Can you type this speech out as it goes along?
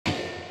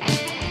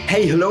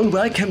Hey, hello and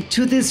welcome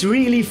to this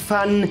really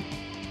fun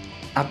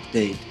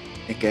update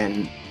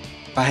again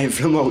by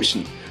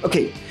flomotion.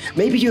 Okay,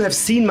 maybe you have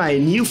seen my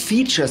new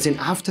features in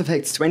After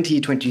Effects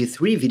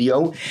 2023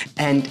 video,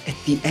 and at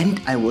the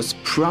end I was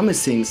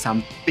promising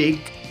some big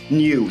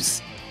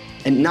news.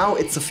 And now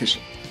it's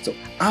official. So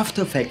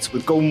After Effects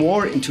will go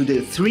more into the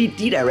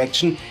 3D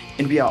direction,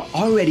 and we are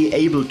already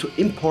able to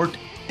import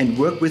and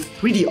work with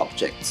 3D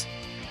objects.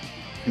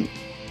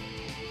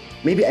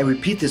 Maybe I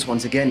repeat this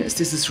once again, as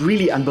this is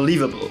really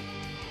unbelievable.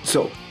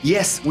 So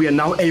yes, we are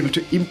now able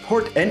to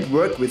import and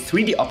work with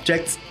 3D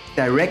objects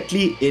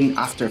directly in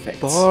After Effects.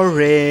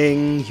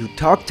 Boring, you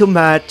talk too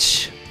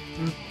much.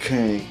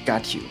 Okay,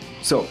 got you.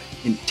 So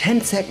in 10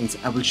 seconds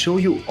I will show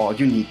you all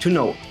you need to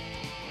know.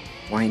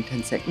 Why in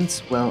 10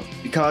 seconds? Well,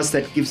 because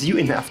that gives you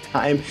enough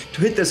time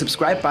to hit the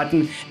subscribe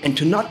button and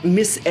to not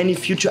miss any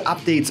future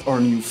updates or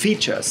new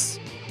features.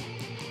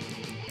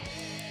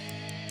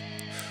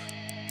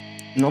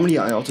 Normally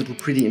I also do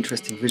pretty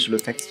interesting visual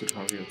effects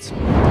tutorials.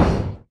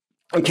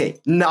 Okay,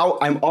 now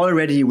I'm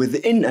already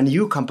within a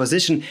new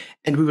composition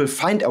and we will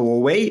find our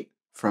way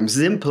from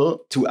simple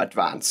to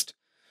advanced.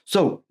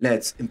 So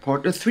let's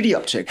import a 3D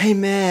object. Hey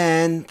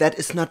man, that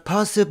is not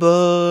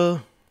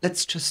possible.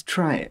 Let's just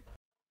try it.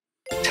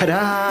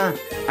 Ta-da!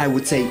 I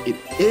would say it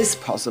is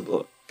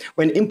possible.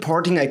 When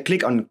importing, I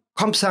click on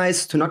comp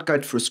size to not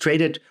get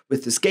frustrated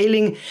with the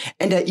scaling,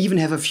 and I even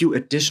have a few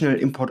additional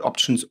import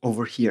options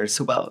over here as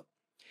well.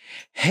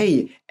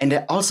 Hey, and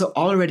I also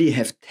already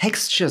have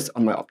textures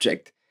on my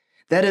object.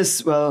 That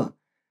is, well,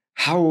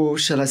 how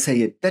shall I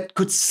say it? That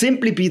could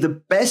simply be the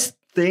best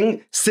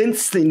thing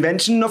since the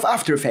invention of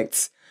After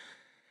Effects.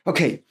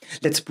 Okay,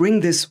 let's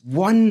bring this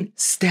one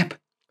step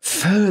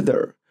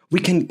further. We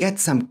can get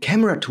some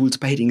camera tools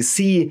by hitting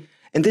C,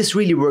 and this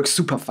really works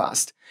super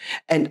fast.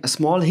 And a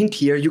small hint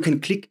here, you can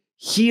click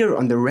here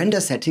on the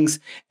render settings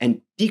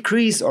and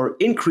decrease or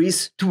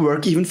increase to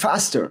work even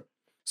faster.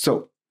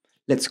 So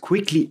let's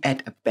quickly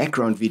add a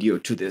background video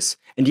to this.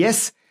 And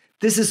yes,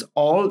 this is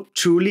all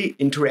truly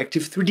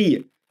interactive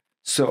 3D.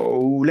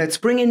 So let's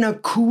bring in a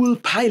cool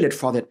pilot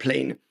for that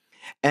plane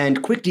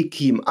and quickly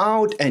key him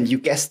out, and you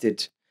guessed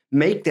it,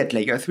 make that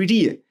layer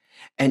 3D.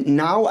 And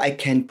now I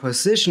can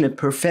position it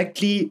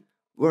perfectly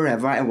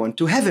wherever I want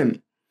to have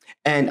him.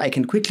 And I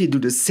can quickly do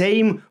the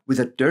same with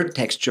a dirt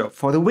texture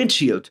for the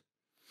windshield.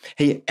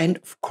 Hey, and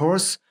of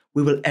course,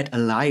 we will add a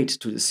light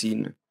to the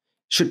scene.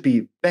 Should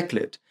be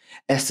backlit,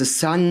 as the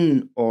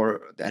sun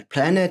or that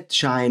planet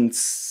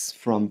shines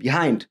from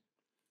behind.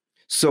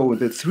 So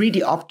the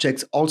 3D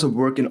objects also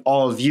work in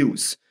all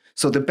views.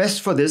 So the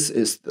best for this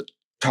is the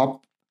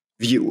top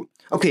view.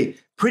 Okay,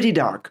 pretty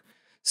dark.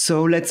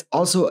 So let's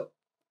also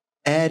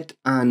add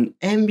an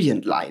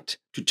ambient light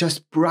to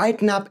just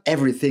brighten up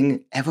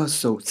everything ever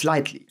so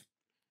slightly.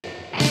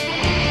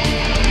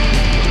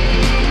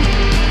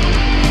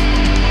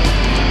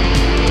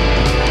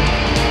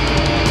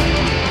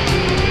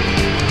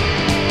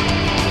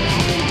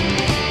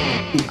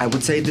 I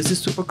would say this is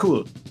super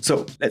cool.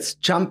 So let's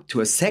jump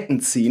to a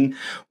second scene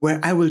where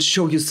I will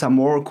show you some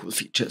more cool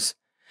features.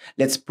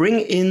 Let's bring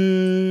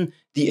in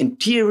the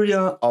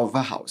interior of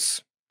a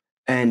house.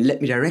 And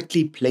let me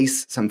directly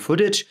place some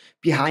footage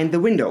behind the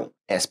window,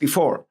 as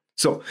before.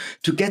 So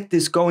to get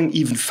this going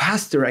even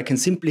faster, I can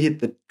simply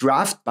hit the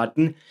draft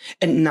button,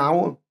 and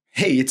now,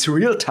 hey, it's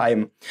real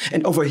time.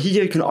 And over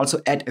here you can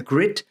also add a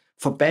grid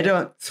for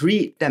better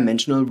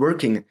three-dimensional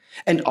working,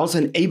 and also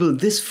enable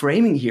this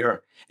framing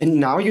here. And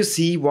now you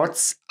see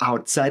what's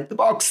outside the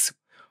box.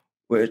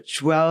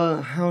 Which,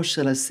 well, how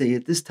shall I say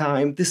it this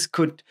time? This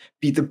could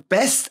be the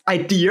best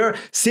idea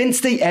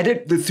since they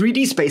added the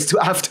 3D space to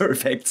After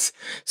Effects.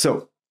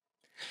 So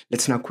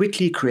let's now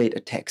quickly create a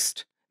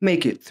text.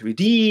 Make it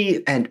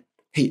 3D and,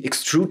 hey,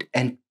 extrude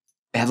and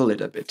bevel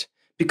it a bit.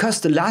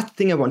 Because the last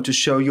thing I want to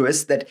show you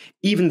is that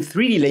even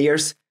 3D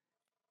layers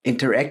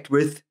interact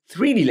with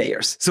 3D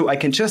layers. So I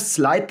can just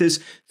slide this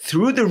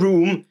through the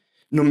room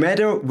no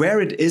matter where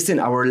it is in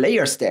our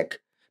layer stack.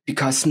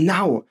 Because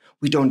now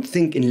we don't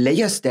think in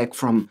layer stack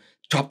from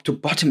top to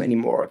bottom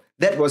anymore.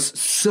 That was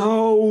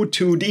so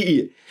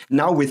 2D.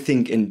 Now we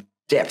think in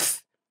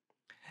depth.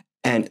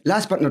 And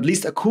last but not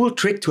least, a cool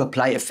trick to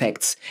apply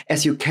effects,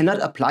 as you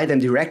cannot apply them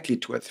directly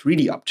to a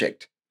 3D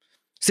object.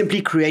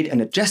 Simply create an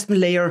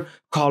adjustment layer,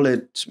 call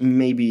it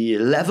maybe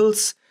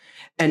levels,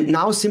 and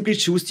now simply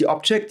choose the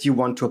object you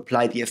want to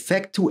apply the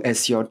effect to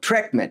as your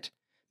track matte.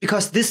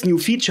 Because this new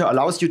feature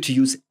allows you to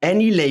use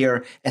any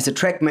layer as a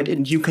track matte,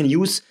 and you can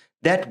use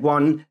that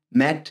one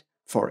matte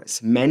for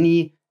as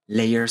many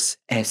layers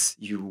as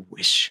you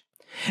wish.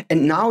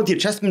 And now the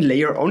adjustment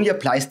layer only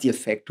applies the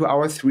effect to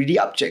our 3D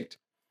object.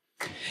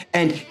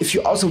 And if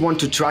you also want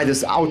to try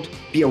this out,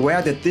 be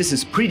aware that this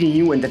is pretty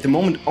new and at the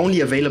moment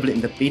only available in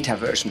the beta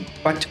version.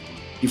 But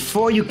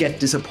before you get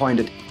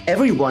disappointed,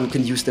 everyone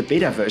can use the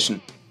beta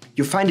version.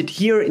 You find it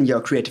here in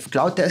your Creative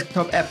Cloud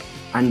desktop app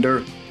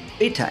under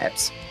Beta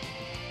Apps.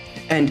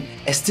 And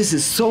as this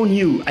is so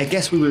new, I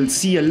guess we will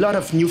see a lot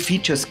of new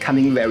features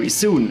coming very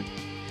soon.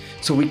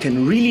 So we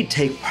can really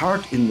take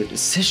part in the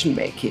decision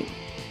making.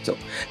 So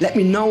let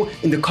me know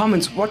in the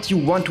comments what you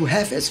want to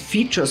have as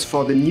features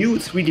for the new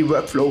 3D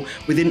workflow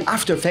within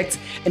After Effects,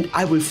 and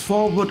I will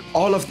forward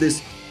all of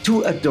this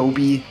to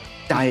Adobe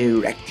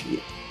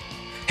directly.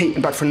 Hey,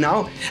 but for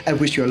now, I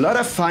wish you a lot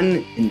of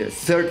fun in the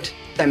third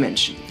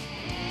dimension.